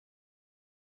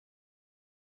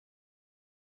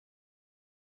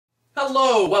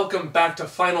Hello, welcome back to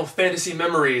Final Fantasy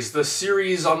Memories, the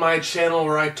series on my channel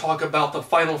where I talk about the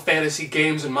Final Fantasy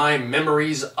games and my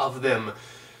memories of them,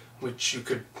 which you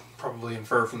could probably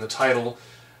infer from the title.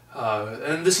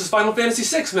 And this is Final Fantasy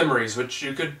VI Memories, which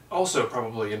you could also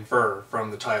probably infer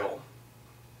from the title.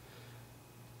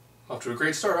 Off to a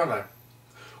great start, aren't I?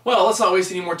 Well, let's not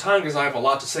waste any more time because I have a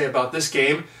lot to say about this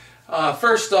game.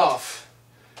 First off,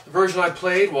 the version I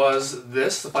played was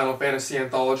this, the Final Fantasy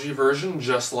Anthology version,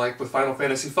 just like with Final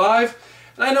Fantasy V.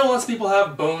 And I know lots of people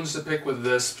have bones to pick with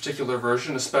this particular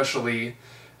version, especially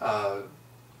the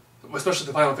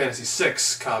Final Fantasy VI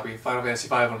copy. Final Fantasy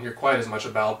V I don't hear quite as much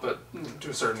about, but to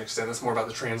a certain extent it's more about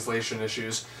the translation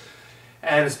issues.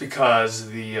 And it's because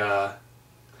the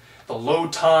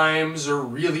load times are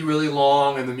really, really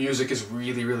long and the music is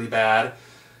really, really bad.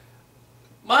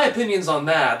 My opinions on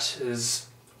that is,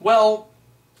 well,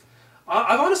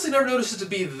 I've honestly never noticed it to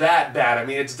be that bad. I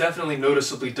mean, it's definitely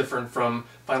noticeably different from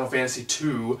Final Fantasy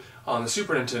II on the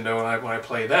Super Nintendo, and when I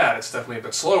play that, it's definitely a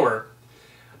bit slower.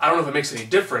 I don't know if it makes any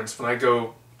difference when I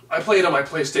play it on my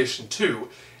PlayStation 2,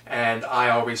 and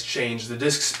I always change the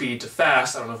disc speed to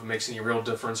fast. I don't know if it makes any real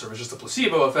difference or if it's just a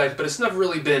placebo effect, but it's never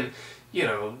really been, you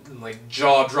know, like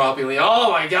jaw-droppingly,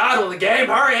 oh my god, will the game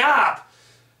hurry up!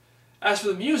 As for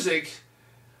the music,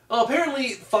 well,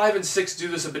 apparently 5 and 6 do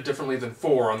this a bit differently than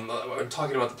 4. I'm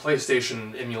talking about the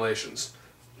PlayStation emulations.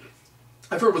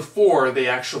 I've heard with 4 they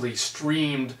actually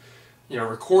streamed,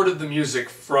 recorded the music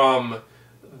from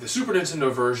the Super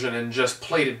Nintendo version and just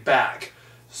played it back.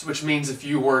 So, which means if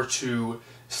you were to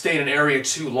stay in an area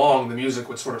too long, the music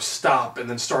would sort of stop and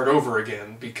then start over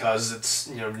again because it's,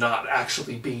 not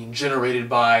actually being generated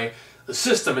by the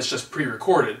system, it's just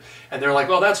pre-recorded. And they're like,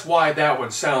 well, that's why that one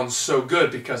sounds so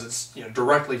good, because it's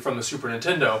directly from the Super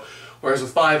Nintendo. Whereas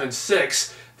with 5 and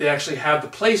 6, they actually have the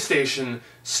PlayStation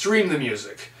stream the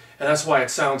music. And that's why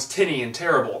it sounds tinny and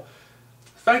terrible.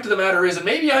 The fact of the matter is, and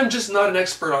maybe I'm just not an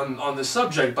expert on this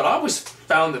subject, but I always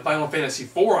found that Final Fantasy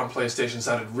IV on PlayStation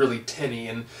sounded really tinny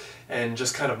and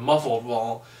just kind of muffled.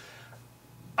 Well,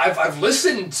 I've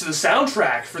listened to the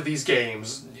soundtrack for these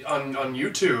games on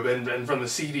YouTube and from the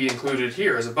CD included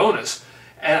here as a bonus,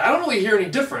 and I don't really hear any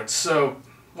difference, so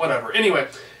whatever. Anyway,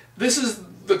 this is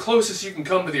the closest you can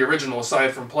come to the original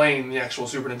aside from playing the actual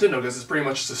Super Nintendo, because it's pretty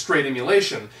much just a straight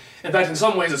emulation. In fact, in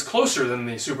some ways it's closer than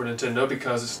the Super Nintendo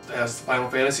because it has the Final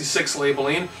Fantasy VI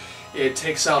labeling. It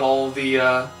takes out all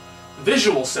the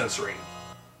visual censoring.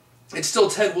 It's still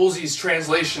Ted Woolsey's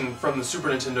translation from the Super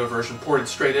Nintendo version ported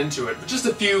straight into it, but just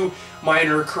a few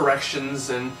minor corrections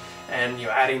and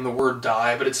adding the word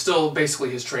die, but it's still basically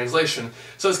his translation.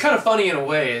 So it's kind of funny in a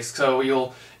way. So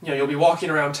you'll be walking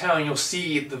around town and you'll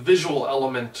see the visual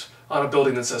element on a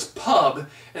building that says pub,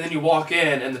 and then you walk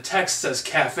in and the text says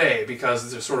cafe,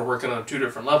 because they're sort of working on 2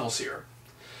 different levels here.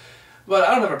 But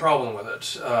I don't have a problem with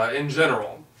it in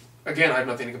general. Again, I have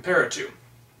nothing to compare it to.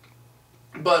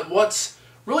 But what's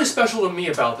really special to me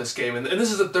about this game, and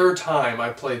this is the 3rd time I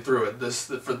played through it.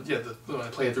 I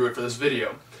played through it for this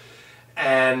video,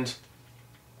 and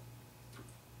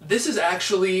this is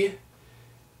actually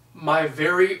my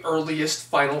very earliest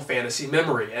Final Fantasy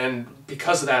memory, and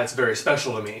because of that, it's very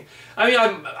special to me. I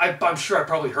mean, I'm sure I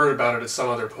probably heard about it at some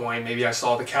other point. Maybe I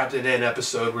saw the Captain N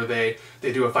episode where they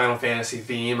do a Final Fantasy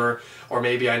theme, or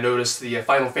maybe I noticed the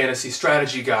Final Fantasy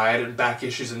strategy guide and back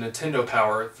issues of Nintendo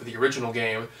Power for the original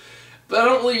game. But I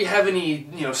don't really have any,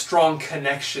 strong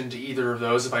connection to either of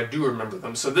those if I do remember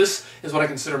them. So this is what I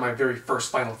consider my very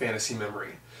first Final Fantasy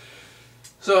memory.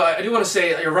 So I do want to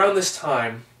say, around this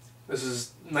time, this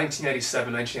is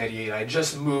 1997, 1998, I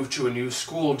just moved to a new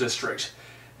school district,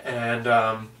 and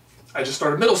I just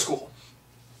started middle school.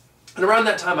 And around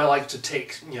that time I liked to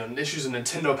take, issues of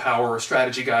Nintendo Power or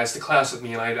strategy guides to class with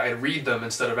me, and I'd read them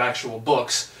instead of actual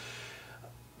books.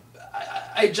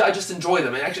 I just enjoy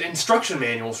them, and actually instruction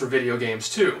manuals for video games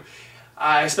too.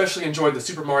 I especially enjoyed the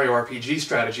Super Mario RPG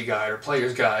strategy guide, or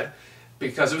player's guide,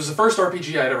 because it was the first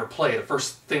RPG I'd ever played, the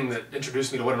first thing that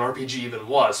introduced me to what an RPG even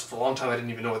was. For a long time I didn't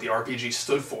even know what the RPG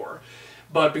stood for.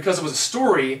 But because it was a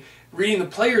story, reading the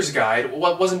player's guide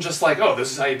wasn't just like, oh,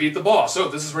 this is how you beat the boss, oh,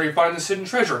 this is where you find this hidden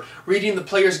treasure. Reading the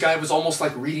player's guide was almost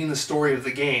like reading the story of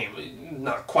the game.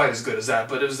 Not quite as good as that,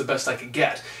 but it was the best I could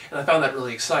get, and I found that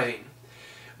really exciting.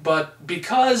 But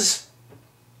because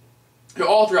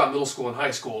all throughout middle school and high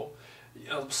school,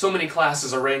 so many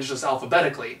classes are arranged just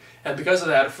alphabetically, and because of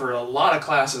that, for a lot of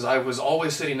classes, I was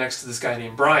always sitting next to this guy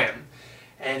named Brian.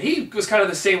 And he was kind of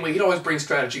the same way. He'd always bring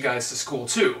strategy guides to school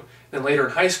too. Then later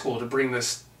in high school, to bring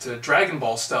this to Dragon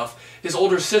Ball stuff, his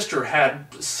older sister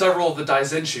had several of the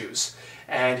Daizenshus,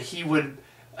 and he would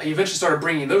he eventually started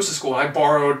bringing those to school, and I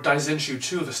borrowed Daizenshu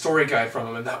 2, the story guide from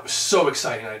him, and that was so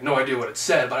exciting. I had no idea what it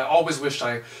said, but I always wished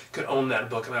I could own that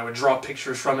book, and I would draw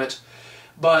pictures from it.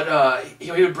 But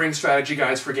he would bring strategy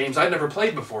guides for games I'd never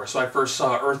played before. So I first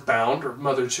saw Earthbound, or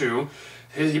Mother 2.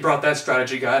 He brought that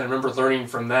strategy guide, and I remember learning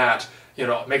from that, you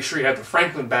know, make sure you have the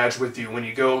Franklin badge with you when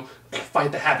you go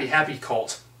fight the Happy Happy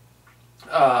cult.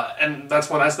 And that's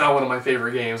now one of my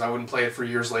favorite games. I wouldn't play it for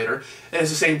years later. And it's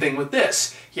the same thing with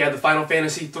this. He had the Final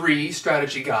Fantasy III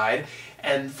strategy guide,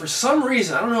 and for some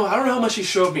reason, I don't know how much he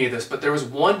showed me this, but there was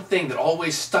one thing that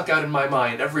always stuck out in my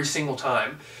mind every single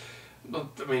time. I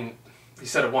mean, he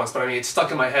said it once, but I mean, it's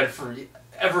stuck in my head for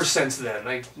ever since then.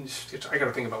 I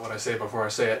gotta think about what I say before I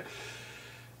say it.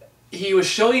 He was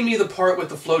showing me the part with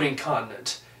the floating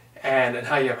continent, and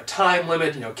how you have a time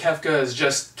limit. You know, Kefka has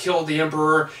just killed the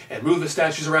Emperor and moved the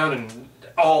statues around, and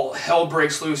all hell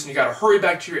breaks loose, and you gotta hurry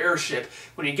back to your airship.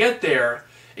 When you get there,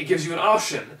 it gives you an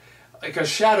option. Because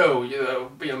Shadow,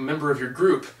 a member of your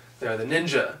group, the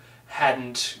ninja,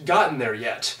 hadn't gotten there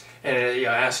yet. And I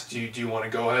asked, do you want to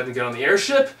go ahead and get on the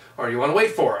airship, or do you want to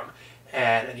wait for him?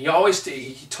 And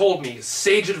he told me,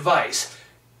 sage advice,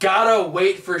 gotta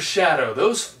wait for Shadow.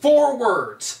 Those 4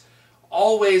 words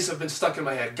always have been stuck in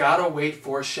my head. Gotta wait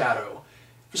for Shadow.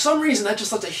 For some reason, that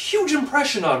just left a huge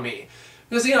impression on me.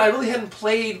 Because again, I really hadn't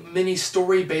played many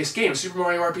story-based games. Super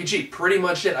Mario RPG, pretty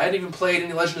much it. I hadn't even played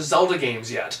any Legend of Zelda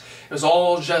games yet. It was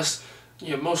all just,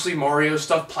 you know, mostly Mario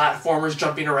stuff, platformers,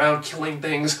 jumping around, killing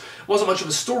things. Wasn't much of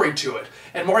a story to it.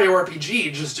 And Mario RPG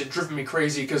it driven me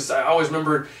crazy, because I always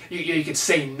remembered you could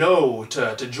say no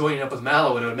to joining up with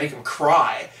Mallow, and it would make him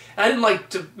cry. And I didn't like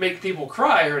to make people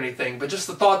cry or anything, but just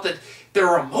the thought that there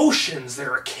are emotions,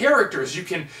 there are characters, you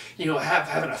can, you know,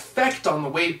 have an effect on the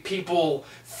way people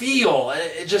feel.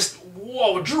 It just,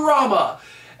 whoa, drama.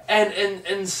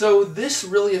 And so this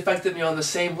really affected me on the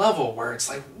same level, where it's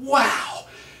like, wow,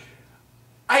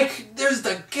 there's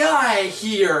the guy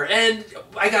here, and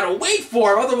I gotta wait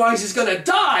for him, otherwise he's gonna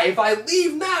die. If I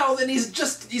leave now, then he's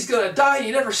gonna die, and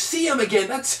you never see him again.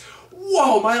 That's,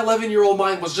 whoa, my 11-year-old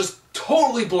mind was just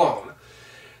totally blown.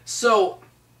 So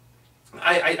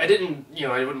I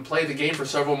wouldn't play the game for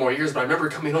several more years, but I remember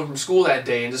coming home from school that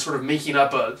day and just sort of making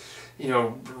up a, you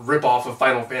know, rip-off of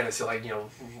Final Fantasy, like, you know,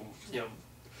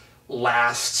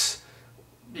 Last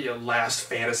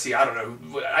Fantasy, I don't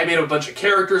know. I made a bunch of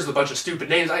characters, a bunch of stupid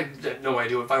names. I had no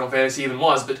idea what Final Fantasy even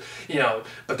was, but, you know,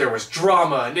 but there was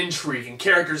drama and intrigue and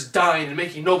characters dying and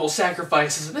making noble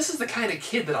sacrifices, and this is the kind of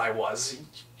kid that I was.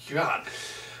 God.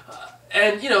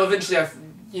 And, you know, eventually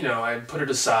I put it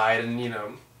aside, and, you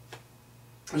know,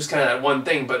 it was kind of that one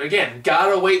thing, but again,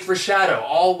 gotta wait for Shadow,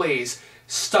 always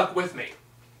stuck with me.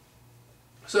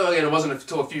 So again, it wasn't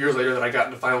until a few years later that I got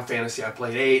into Final Fantasy. I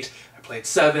played 8, I played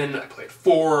 7, I played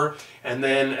 4, and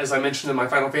then, as I mentioned in my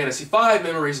Final Fantasy V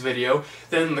Memories video,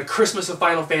 then the Christmas of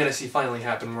Final Fantasy finally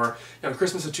happened, where, you know,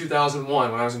 Christmas of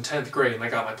 2001, when I was in 10th grade, and I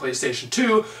got my PlayStation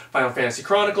 2, Final Fantasy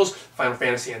Chronicles, Final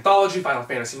Fantasy Anthology, Final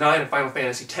Fantasy 9, and Final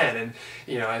Fantasy 10, and,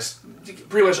 you know,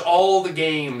 pretty much all the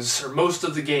games, or most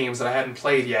of the games that I hadn't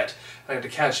played yet, I had to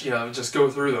catch, you know, just go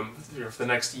through them for the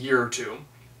next year or two.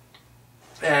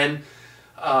 And,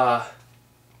 as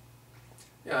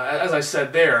I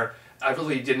said there, I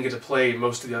really didn't get to play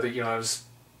most of the other, you know, I was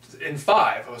in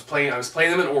 5. I was playing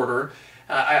them in order.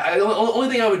 The only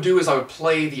thing I would do is I would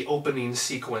play the opening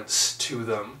sequence to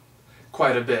them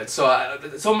quite a bit. So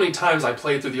so many times I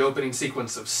played through the opening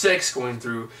sequence of 6, going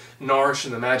through Narsh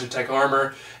and the Magitech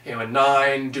armor, you know, in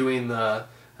 9 doing the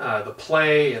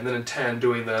play, and then in 10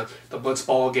 doing the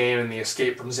Blitzball game and the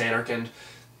escape from Xanarkand.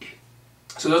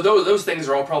 So those things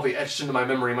are all probably etched into my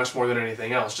memory much more than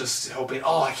anything else, just hoping,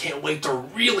 oh, I can't wait to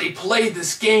really play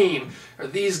this game, or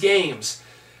these games.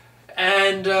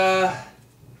 And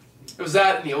it was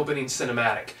that in the opening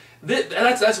cinematic.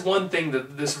 That's one thing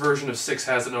that this version of 6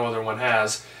 has that no other one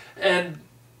has. And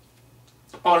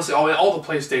honestly, all the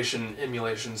PlayStation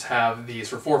emulations have these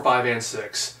for 4, 5, and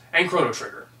 6, and Chrono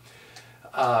Trigger,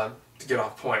 to get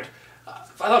off point. I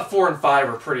thought 4 and 5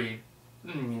 were pretty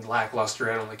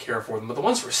lackluster. I don't really care for them, but the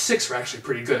ones for 6 were actually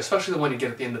pretty good, especially the one you get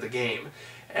at the end of the game.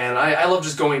 And I love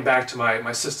just going back to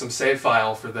my system save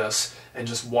file for this and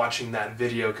just watching that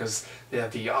video, because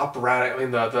the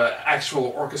operatic, the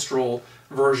actual orchestral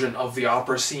version of the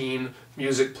opera scene,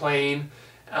 music playing,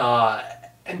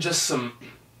 and just some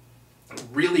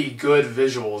really good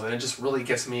visuals, and it just really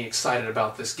gets me excited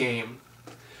about this game.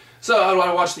 So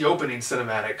I watched the opening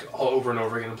cinematic all over and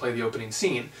over again and play the opening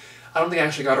scene. I don't think I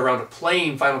actually got around to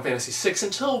playing Final Fantasy VI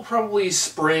until probably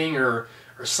spring or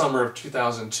summer of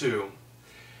 2002.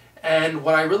 And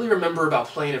what I really remember about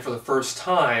playing it for the first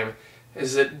time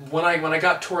is that when I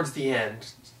got towards the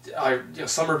end,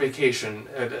 summer vacation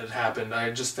had happened. I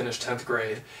had just finished 10th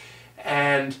grade,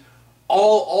 and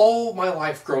all my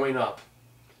life growing up,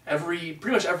 pretty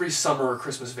much every summer or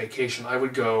Christmas vacation, I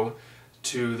would go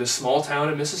to this small town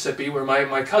in Mississippi where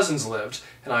my cousins lived,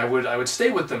 and I would stay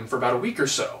with them for about a week or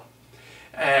so.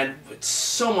 And it's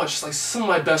so much, like, some of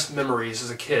my best memories as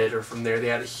a kid are from there. They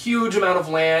had a huge amount of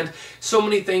land, so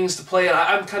many things to play. And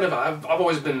I've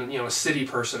always been, a city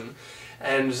person,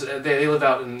 and they live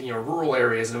out in, rural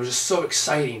areas, and it was just so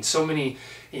exciting. So many,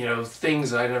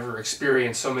 things that I'd never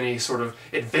experienced, so many sort of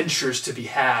adventures to be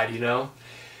had,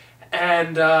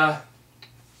 And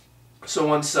so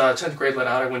once 10th grade let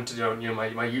out, I went to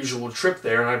my usual trip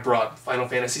there, and I brought Final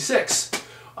Fantasy VI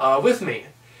with me.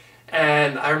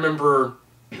 And I remember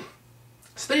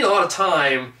spending a lot of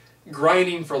time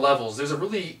grinding for levels. There's a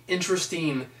really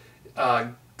interesting, I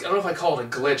don't know if I call it a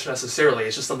glitch necessarily,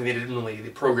 it's just something the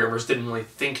programmers didn't really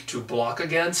think to block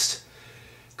against,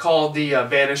 called the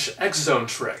Vanish X-Zone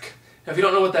trick. Now if you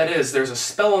don't know what that is, there's a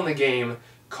spell in the game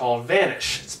called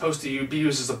Vanish. It's supposed to be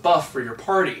used as a buff for your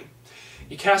party.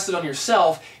 You cast it on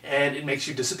yourself and it makes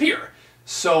you disappear.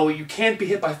 So you can't be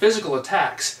hit by physical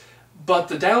attacks, but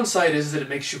the downside is that it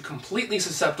makes you completely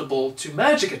susceptible to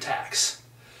magic attacks.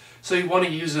 So you want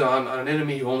to use it on an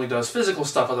enemy who only does physical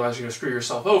stuff, otherwise you're going to screw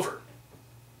yourself over.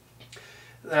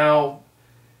 Now,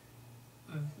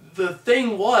 the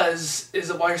thing is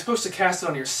that while you're supposed to cast it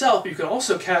on yourself, you can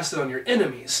also cast it on your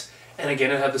enemies. And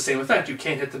again, it had the same effect. You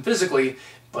can't hit them physically,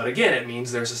 but again, it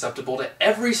means they're susceptible to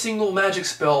every single magic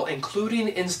spell, including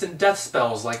instant death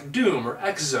spells like Doom or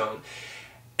X-Zone.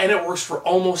 And it works for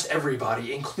almost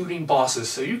everybody, including bosses,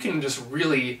 so you can just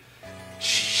really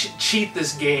cheat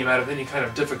this game out of any kind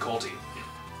of difficulty.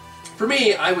 For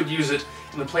me, I would use it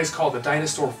in a place called the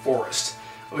Dinosaur Forest,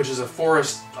 which is a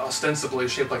forest ostensibly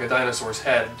shaped like a dinosaur's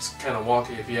head. It's kind of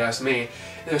wonky if you ask me.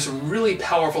 And there's some really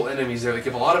powerful enemies there that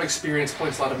give a lot of experience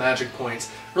points, a lot of magic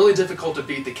points. Really difficult to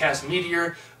beat. They cast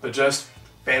Meteor, but just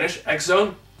Vanish,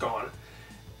 X-Zone, gone.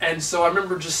 And so I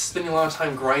remember just spending a lot of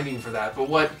time grinding for that. But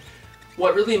what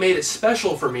really made it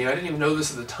special for me, and I didn't even know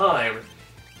this at the time,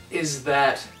 is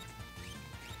that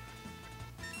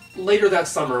later that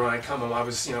summer when I come home, I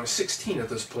was 16 at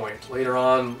this point. Later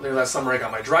that summer I got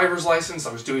my driver's license,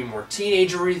 I was doing more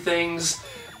teenagery things.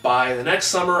 By the next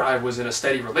summer I was in a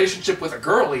steady relationship with a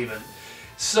girl even.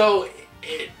 So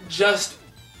it just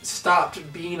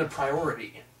stopped being a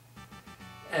priority.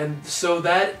 And so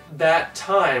that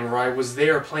time where I was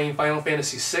there playing Final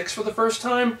Fantasy VI for the first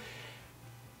time,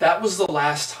 that was the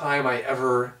last time I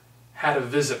ever had a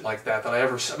visit like that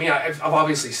I've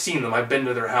obviously seen them. I've been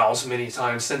to their house many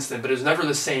times since then, but it was never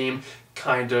the same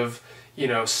kind of,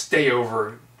 stay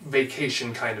over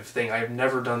vacation kind of thing. I've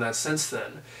never done that since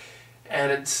then.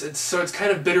 And it's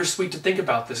kind of bittersweet to think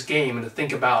about this game and to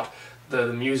think about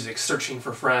the music, Searching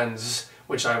for Friends,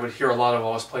 which I would hear a lot of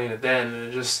while I was playing it then, and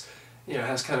it just,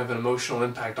 has kind of an emotional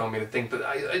impact on me to think that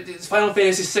Final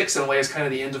Fantasy VI in a way is kind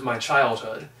of the end of my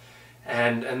childhood.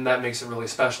 And that makes it really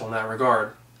special in that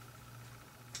regard.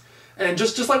 And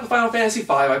just like with Final Fantasy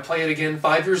V, I play it again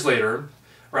 5 years later,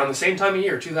 around the same time of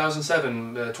year,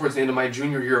 2007, towards the end of my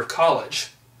junior year of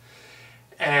college.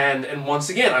 And once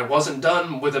again, I wasn't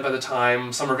done with it by the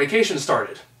time summer vacation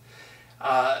started.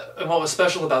 And what was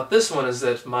special about this one is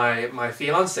that my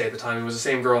fiancée at the time, who was the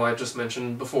same girl I just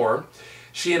mentioned before,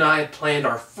 she and I had planned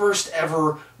our first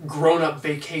ever grown-up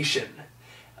vacation.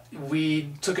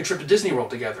 We took a trip to Disney World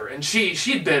together, and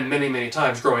she'd been many, many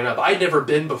times growing up. I'd never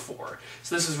been before,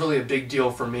 so this is really a big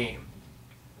deal for me.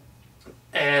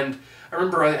 And I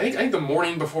remember, I think the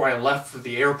morning before I left for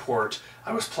the airport,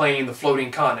 I was playing the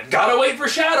Floating Continent. Gotta wait for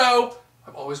Shadow!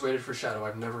 I've always waited for Shadow.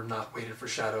 I've never not waited for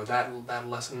Shadow. That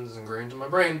lesson is ingrained in my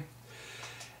brain.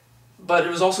 But it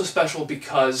was also special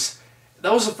because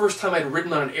that was the first time I'd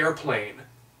ridden on an airplane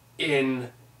in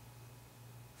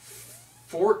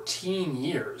 14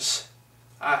 years.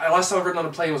 Last time I've ridden on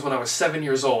a plane was when I was 7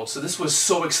 years old, so this was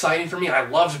so exciting for me. I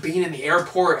loved being in the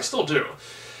airport. I still do.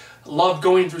 Loved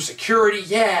going through security.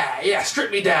 Yeah,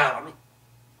 strip me down.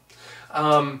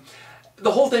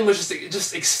 The whole thing was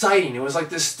just exciting. It was like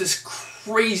this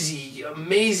crazy,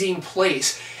 amazing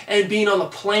place. And being on the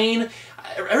plane,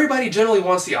 everybody generally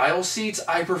wants the aisle seats.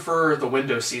 I prefer the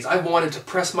window seats. I wanted to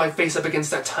press my face up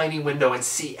against that tiny window and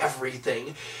see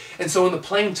everything. And so when the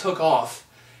plane took off,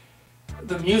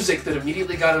 the music that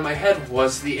immediately got in my head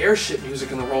was the airship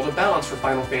music in the World of Balance for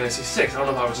Final Fantasy VI. I don't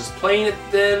know if I was just playing it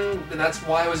then, and that's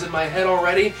why it was in my head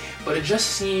already, but it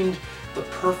just seemed the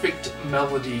perfect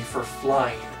melody for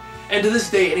flying. And to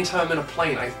this day, anytime I'm in a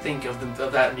plane, I think of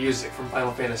that music from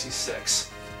Final Fantasy VI.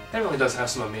 It really does have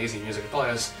some amazing music. It probably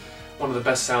has one of the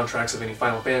best soundtracks of any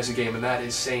Final Fantasy game, and that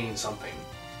is saying something.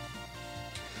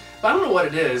 But I don't know what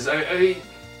it is.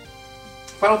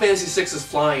 Final Fantasy VI's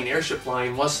flying, airship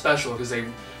flying, was special because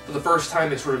for the first time,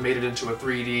 they sort of made it into a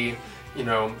 3D, you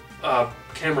know,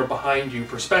 camera behind you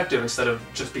perspective instead of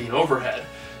just being overhead.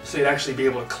 So you'd actually be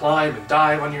able to climb and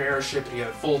dive on your airship, and you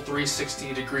had a full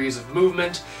 360 degrees of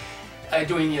movement,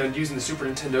 using the Super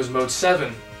Nintendo's Mode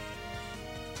 7.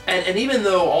 And even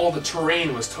though all the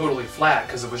terrain was totally flat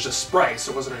because it was just sprites,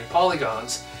 there wasn't any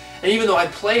polygons, and even though I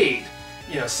played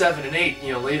 7 and 8,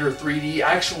 later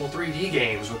actual 3D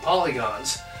games with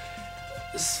polygons,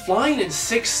 flying in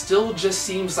 6 still just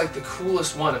seems like the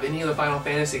coolest one of any of the Final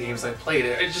Fantasy games I played.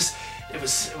 It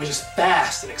was just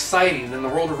fast and exciting, and in the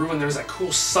World of Ruin there was that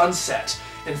cool sunset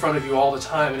in front of you all the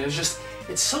time, and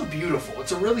it's so beautiful.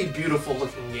 It's a really beautiful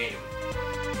looking game.